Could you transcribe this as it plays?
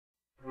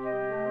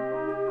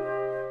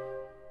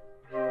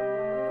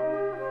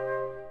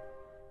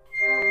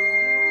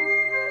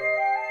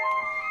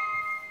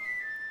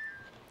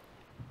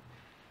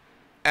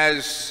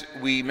As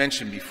we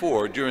mentioned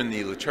before, during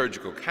the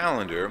liturgical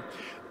calendar,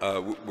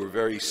 we're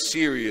very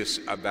serious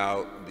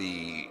about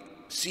the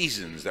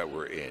seasons that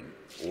we're in: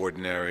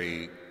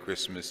 ordinary,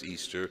 Christmas,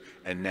 Easter,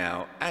 and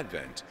now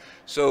Advent.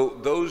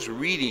 So those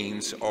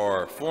readings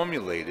are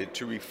formulated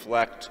to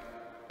reflect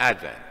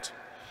Advent.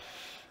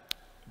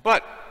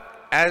 But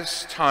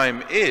as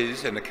time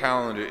is, and the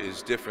calendar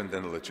is different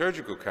than the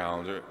liturgical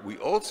calendar, we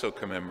also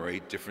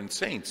commemorate different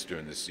saints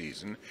during the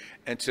season,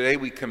 and today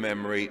we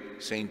commemorate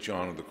St.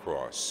 John of the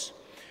Cross.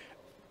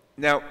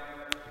 Now,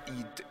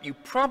 you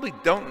probably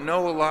don't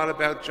know a lot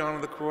about John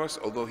of the Cross,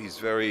 although he's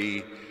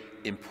very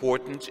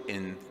important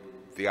in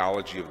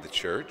theology of the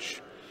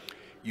Church.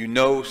 You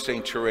know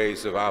St.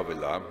 Therese of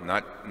Avila,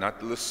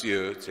 not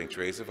Lisieux, St.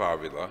 Therese of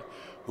Avila,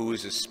 who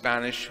is a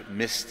Spanish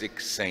mystic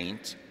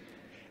saint.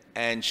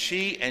 And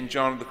she and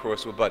John of the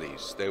Cross were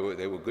buddies. They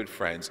were good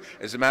friends.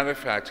 As a matter of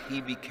fact, he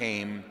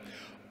became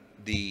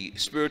the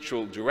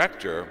spiritual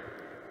director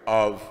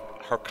of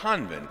her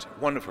convent,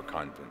 one of her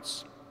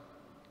convents.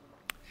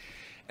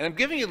 And I'm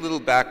giving you a little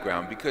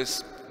background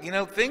because, you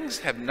know, things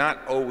have not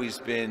always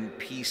been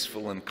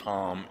peaceful and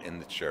calm in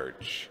the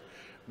Church.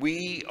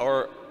 We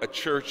are a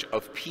church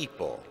of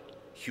people,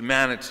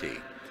 humanity,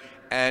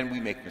 and we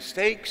make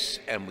mistakes,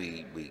 and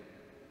we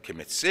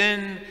commit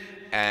sin,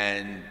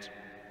 and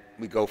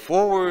we go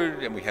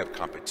forward, and we have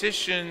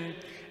competition,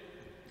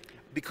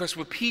 because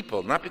we're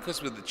people, not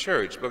because we're the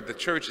Church, but the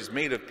Church is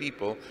made of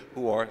people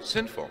who are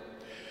sinful.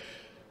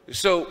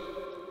 So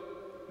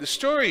the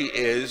story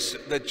is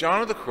that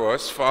John of the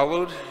Cross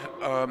followed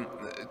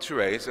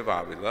Therese of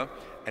Avila,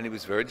 and he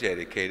was very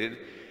dedicated.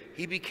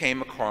 He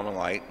became a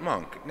Carmelite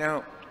monk.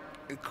 Now,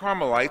 the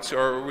Carmelites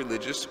are a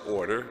religious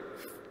order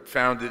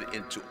founded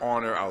to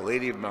honor Our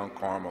Lady of Mount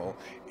Carmel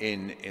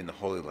in the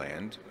Holy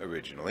Land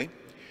originally.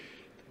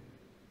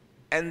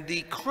 And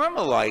the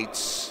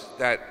Carmelites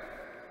that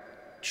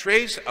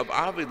Therese of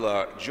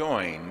Avila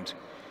joined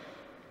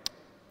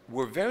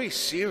were very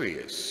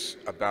serious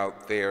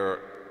about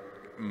their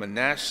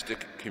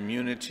monastic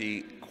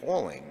community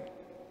calling.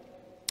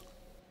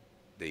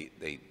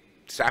 They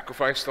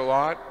sacrificed a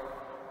lot.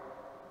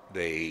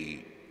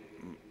 They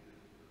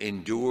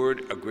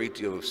endured a great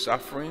deal of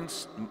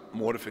sufferings,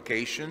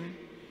 mortification.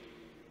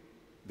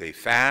 They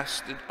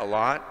fasted a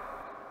lot,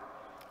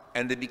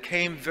 and they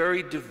became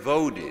very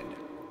devoted.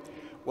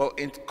 Well,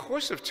 in the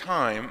course of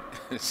time,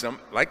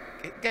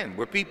 again,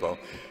 we're people.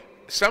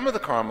 Some of the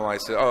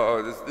Carmelites said,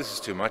 "Oh, this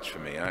is too much for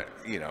me.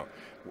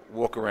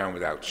 Walk around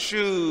without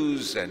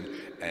shoes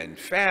and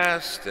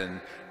fast and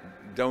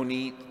don't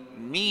eat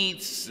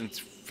meats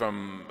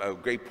from a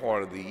great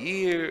part of the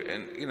year."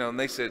 And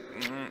they said,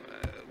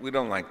 "We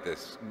don't like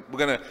this. We're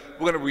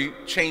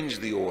gonna change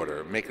the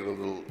order, make it a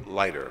little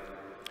lighter."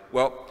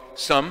 Well,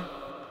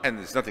 and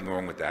there's nothing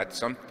wrong with that.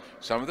 Some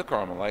of the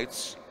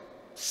Carmelites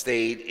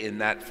stayed in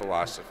that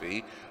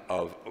philosophy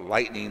of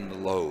lightening the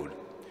load.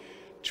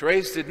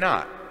 Therese did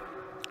not.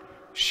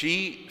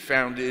 She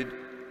founded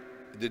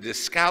the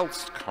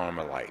Discalced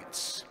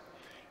Carmelites,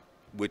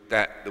 which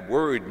the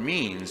word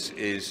means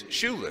is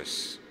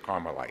shoeless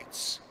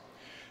Carmelites.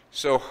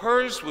 So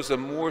hers was a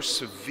more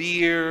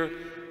severe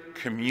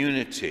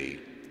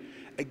community.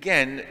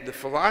 Again, the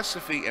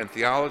philosophy and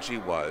theology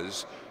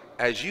was,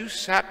 as you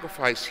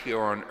sacrifice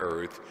here on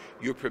earth,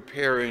 you're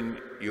preparing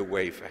your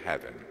way for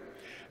heaven.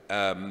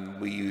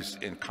 We use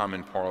in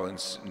common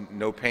parlance,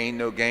 no pain,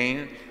 no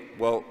gain.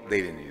 Well,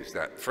 they didn't use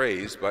that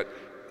phrase, but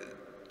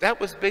that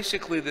was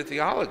basically the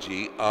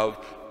theology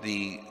of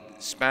the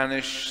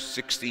Spanish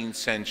 16th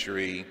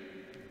century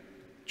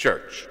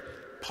church,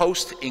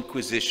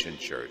 post-Inquisition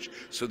church.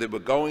 So they were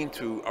going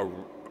through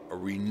a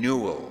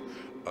renewal,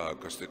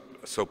 because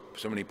so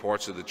many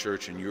parts of the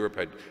church in Europe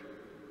had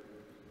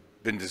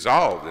been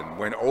dissolved and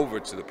went over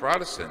to the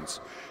Protestants.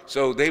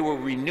 So they were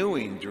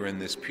renewing during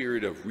this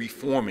period of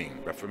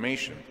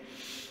Reformation.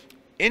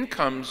 In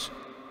comes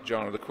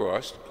John of the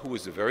Cross, who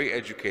was a very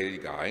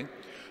educated guy,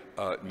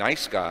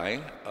 nice guy,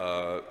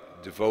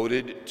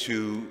 devoted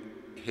to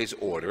his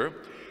order,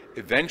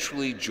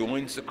 eventually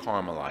joins the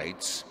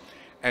Carmelites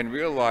and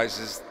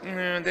realizes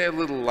they're a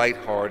little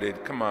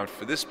lighthearted. Come on,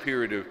 for this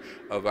period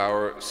of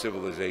our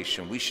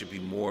civilization, we should be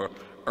more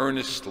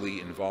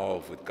earnestly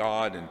involved with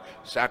God and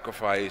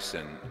sacrifice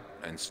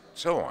and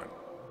so on.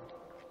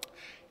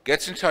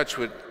 Gets in touch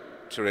with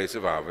Therese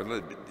of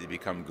Avila, they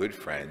become good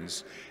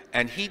friends,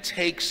 and he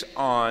takes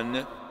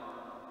on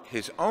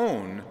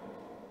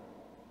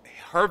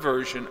her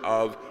version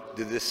of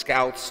the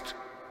Discalced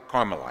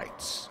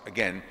Carmelites.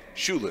 Again,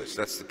 shoeless,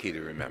 that's the key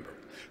to remember.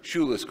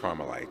 Shoeless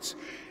Carmelites,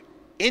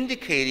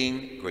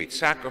 indicating great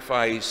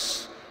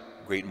sacrifice,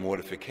 great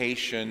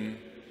mortification,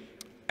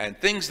 and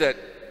things that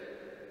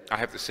I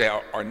have to say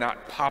are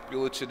not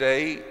popular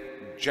today,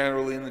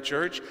 generally in the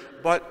church,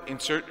 but in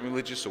certain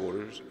religious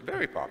orders,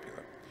 very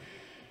popular.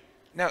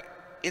 Now,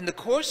 in the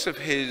course of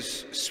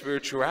his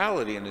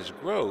spirituality and his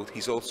growth,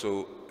 he's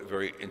also a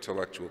very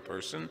intellectual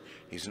person.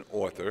 He's an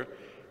author.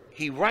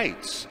 He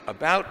writes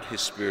about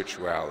his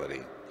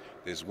spirituality.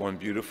 There's one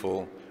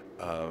beautiful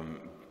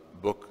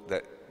book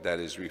that that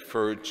is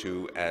referred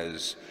to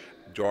as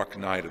Dark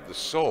Night of the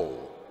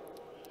Soul.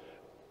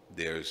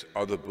 There's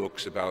other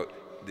books about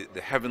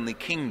the heavenly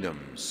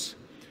kingdoms.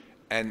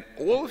 And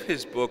all of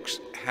his books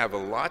have a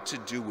lot to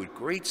do with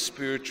great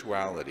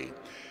spirituality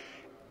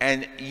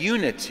and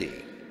unity.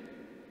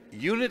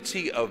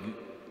 Unity of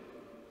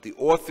the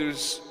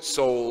author's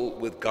soul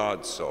with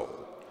God's soul.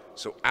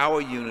 So our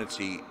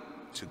unity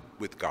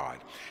with God.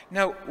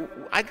 Now,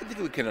 I think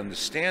we can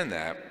understand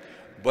that,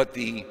 but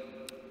the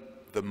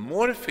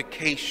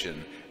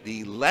mortification,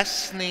 the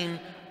lessening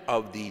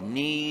of the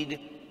need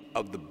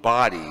of the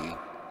body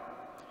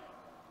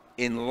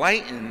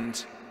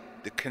enlightened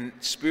the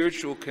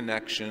spiritual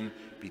connection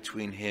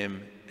between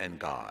him and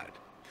God.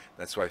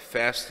 That's why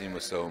fasting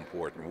was so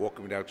important.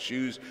 Walking without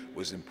shoes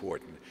was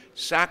important.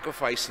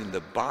 Sacrificing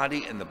the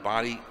body and the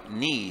body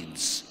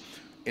needs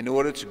in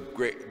order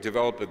to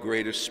develop a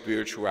greater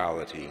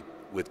spirituality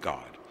with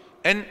God.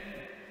 And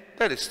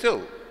that is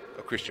still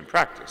a Christian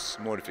practice,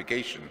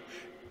 mortification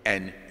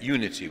and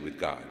unity with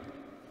God.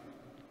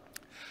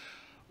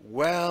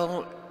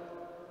 Well,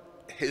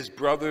 his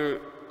brother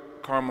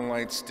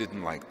Carmelites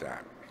didn't like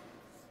that.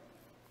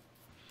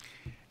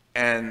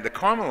 And the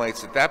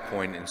Carmelites at that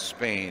point in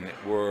Spain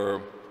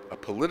were a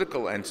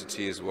political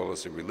entity as well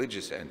as a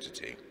religious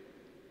entity.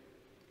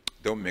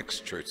 Don't mix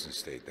church and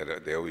state.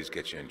 They always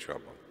get you in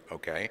trouble,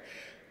 okay?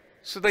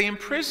 So they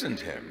imprisoned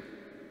him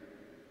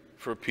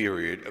for a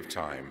period of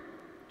time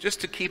just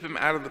to keep him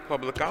out of the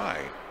public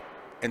eye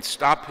and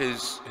stop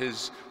his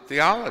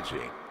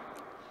theology.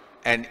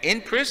 And in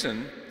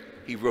prison,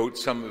 he wrote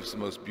some of his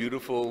most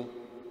beautiful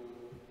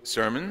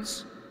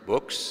sermons,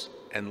 books,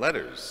 and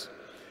letters,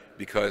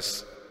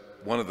 because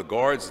one of the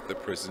guards at the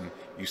prison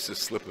used to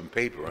slip him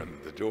paper under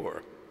the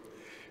door.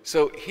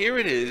 So here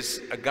it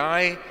is, a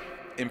guy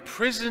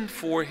imprisoned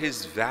for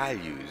his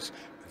values,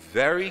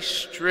 very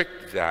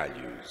strict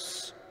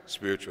values,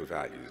 spiritual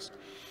values,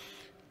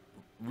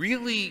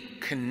 really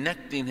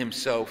connecting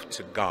himself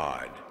to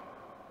God.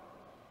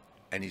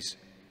 And he's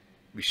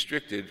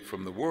restricted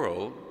from the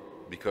world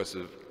because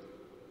of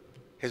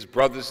his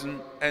brothers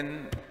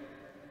and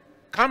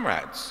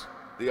comrades,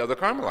 the other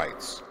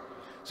Carmelites.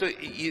 So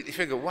you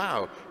figure,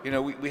 wow, you know,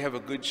 we have a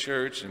good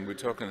church, and we're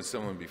talking to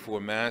someone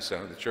before Mass,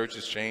 how the church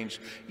has changed.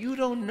 You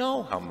don't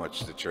know how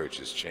much the church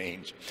has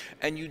changed.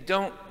 And you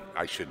don't,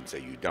 I shouldn't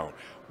say you don't.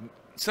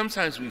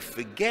 Sometimes we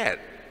forget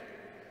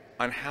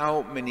on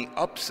how many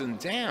ups and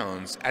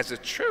downs as a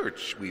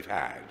church we've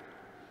had.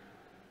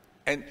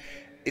 And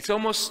it's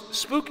almost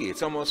spooky,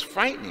 it's almost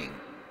frightening,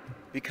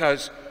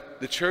 because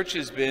the church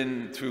has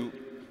been through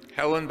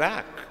hell and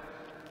back.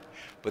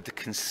 But the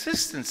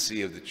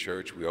consistency of the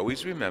church, we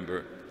always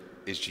remember,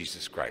 is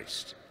Jesus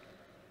Christ.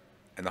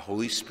 And the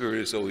Holy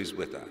Spirit is always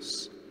with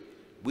us.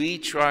 We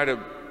try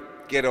to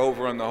get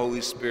over on the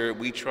Holy Spirit.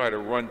 We try to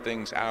run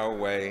things our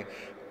way.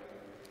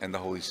 And the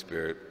Holy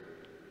Spirit,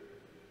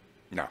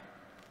 no.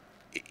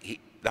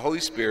 The Holy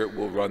Spirit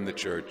will run the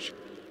church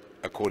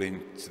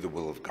according to the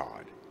will of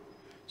God.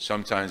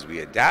 Sometimes we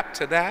adapt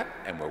to that,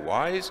 and we're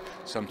wise.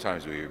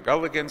 Sometimes we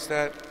rebel against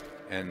that,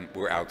 and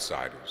we're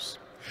outsiders.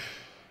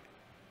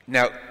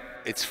 Now,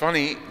 it's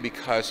funny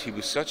because he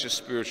was such a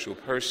spiritual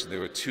person. There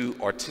were two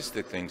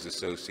artistic things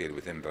associated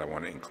with him that I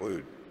want to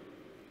include.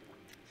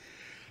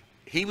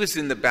 He was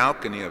in the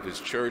balcony of his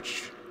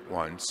church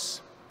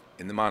once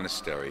in the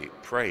monastery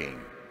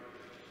praying.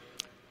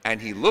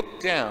 And he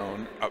looked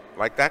down,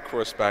 like that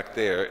cross back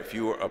there. If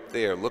you were up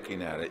there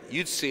looking at it,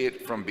 you'd see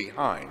it from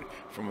behind,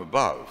 from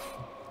above.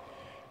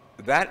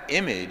 That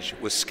image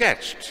was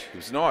sketched. He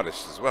was an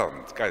artist as well,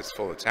 and this guy's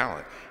full of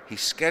talent. He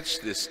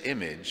sketched this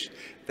image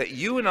that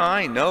you and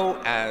I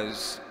know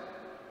as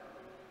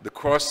the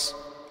cross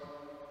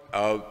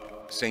of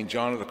St.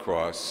 John of the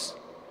Cross,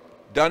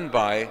 done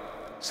by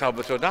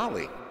Salvatore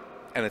Dali.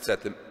 And it's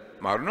at the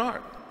Modern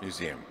Art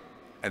Museum,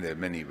 and there are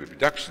many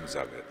reproductions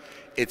of it.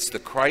 It's the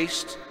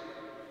Christ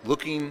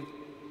looking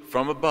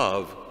from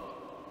above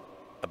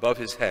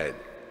his head.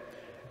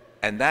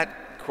 And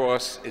that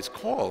cross is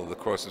called the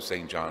Cross of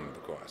St. John of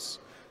the Cross.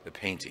 The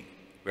painting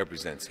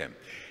represents him.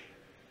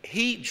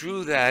 He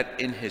drew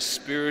that in his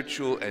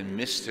spiritual and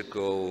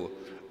mystical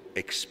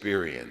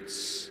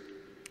experience,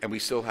 and we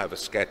still have a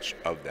sketch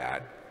of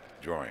that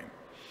drawing.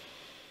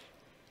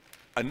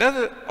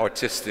 Another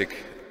artistic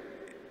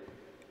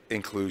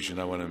inclusion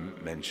I want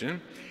to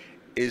mention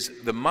is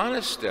the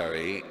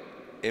monastery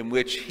in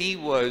which he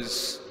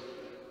was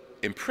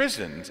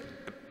imprisoned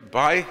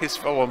by his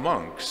fellow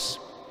monks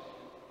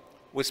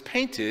was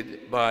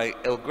painted by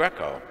El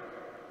Greco,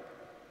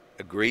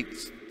 a great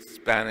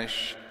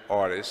Spanish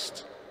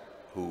artist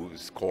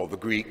who's called the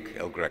Greek,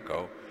 El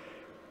Greco,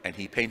 and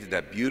he painted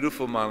that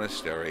beautiful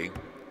monastery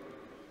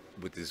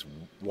with these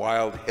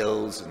wild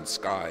hills and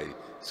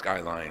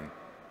skyline.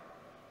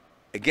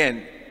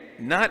 Again,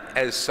 not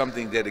as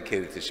something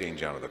dedicated to St.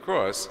 John of the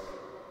Cross,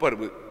 but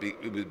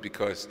it was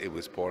because it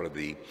was part of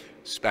the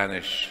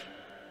Spanish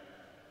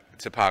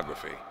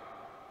topography.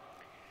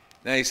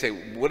 Now you say,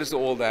 what does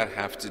all that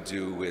have to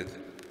do with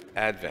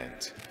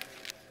Advent?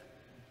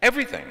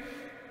 Everything.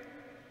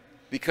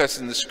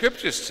 Because in the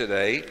scriptures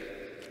today,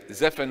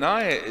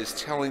 Zephaniah is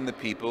telling the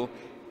people,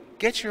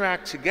 get your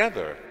act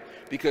together,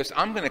 because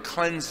I'm going to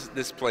cleanse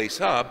this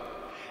place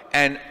up,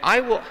 and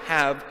I will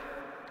have,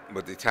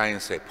 what the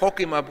Italians say,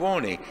 pochi ma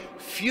buoni,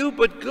 few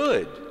but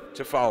good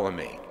to follow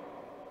me.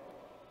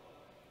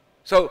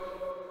 So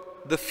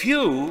the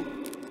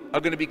few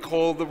are going to be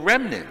called the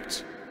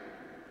remnant,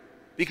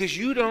 because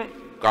you don't,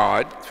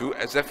 God, through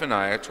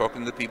Zephaniah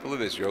talking to the people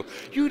of Israel,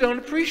 you don't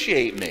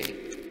appreciate me.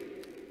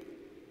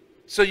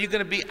 So you're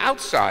going to be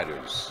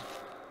outsiders.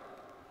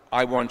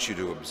 I want you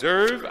to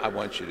observe, I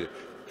want you to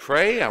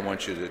pray, I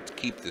want you to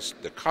keep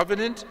the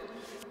covenant,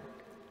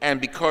 and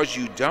because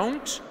you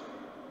don't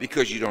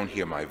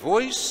hear my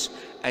voice,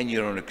 and you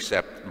don't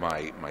accept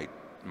my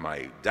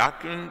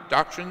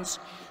doctrines,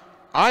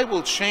 I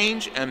will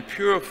change and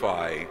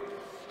purify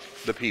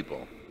the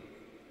people.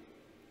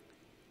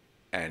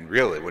 And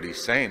really what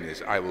he's saying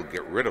is, I will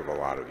get rid of a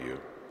lot of you.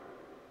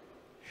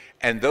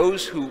 And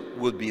those who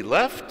will be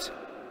left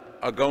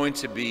are going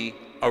to be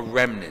a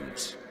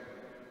remnant,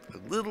 a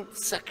little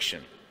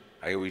section.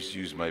 I always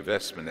use my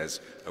vestment as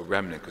a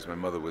remnant because my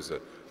mother was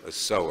a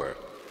sewer.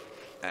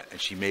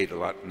 And she made a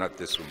lot, not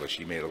this one, but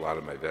she made a lot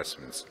of my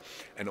vestments.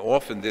 And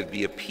often there'd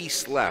be a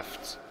piece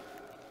left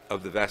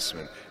of the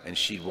vestment, and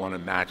she'd want to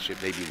match it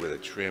maybe with a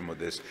trim or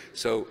this.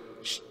 So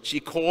she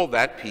called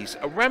that piece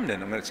a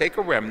remnant. I'm going to take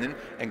a remnant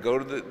and go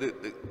to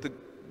the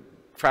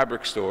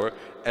fabric store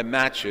and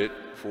match it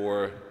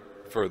for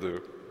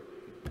further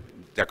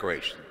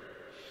decoration.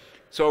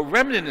 So a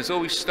remnant has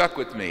always stuck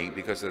with me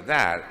because of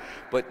that,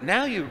 but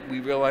now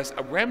we realize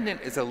a remnant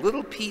is a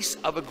little piece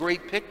of a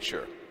great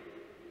picture.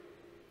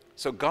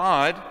 So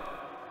God,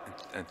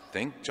 and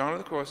think John of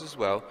the Cross as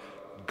well,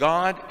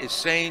 God is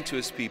saying to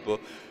his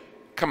people,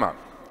 come on,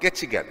 get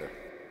together,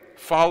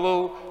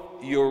 follow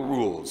your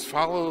rules,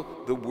 follow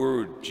the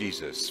word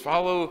Jesus,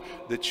 follow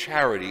the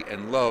charity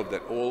and love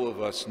that all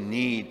of us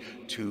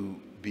need to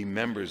be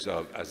members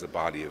of as the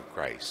body of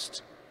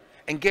Christ,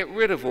 and get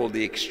rid of all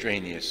the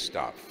extraneous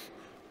stuff.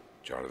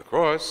 John of the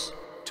Cross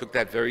took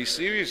that very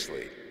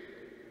seriously.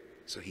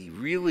 So he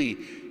really,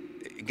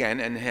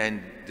 again,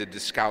 and the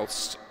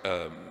Discalced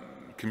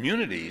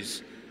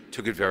communities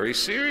took it very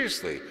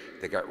seriously.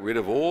 They got rid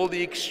of all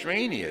the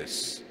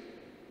extraneous.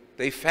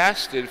 They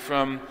fasted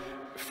from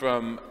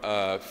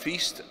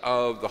Feast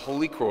of the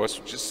Holy Cross,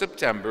 which is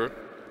September,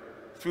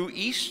 through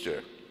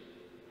Easter,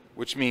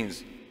 which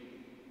means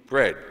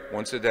bread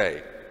once a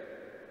day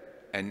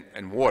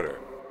and water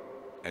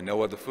and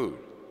no other food.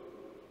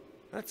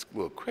 That's a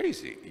little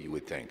crazy, you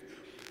would think.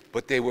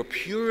 But they were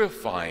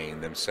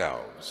purifying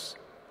themselves.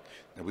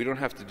 Now, we don't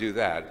have to do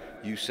that.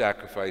 You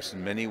sacrifice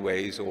in many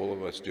ways, all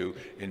of us do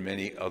in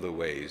many other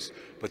ways.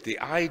 But the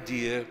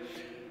idea,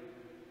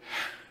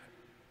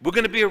 we're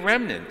going to be a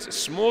remnant, a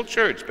small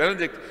church.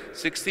 Benedict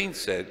XVI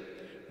said,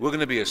 we're going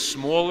to be a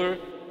smaller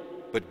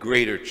but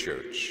greater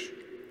church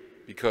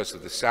because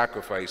of the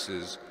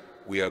sacrifices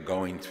we are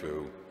going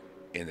through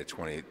in the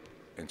 20th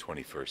and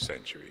 21st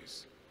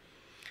centuries.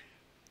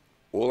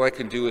 All I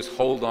can do is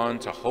hold on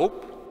to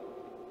hope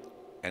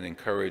and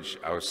encourage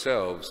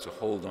ourselves to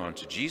hold on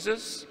to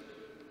Jesus,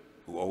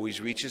 who always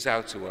reaches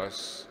out to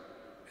us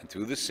and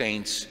through the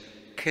saints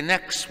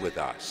connects with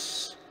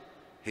us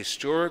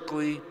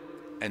historically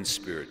and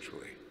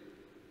spiritually.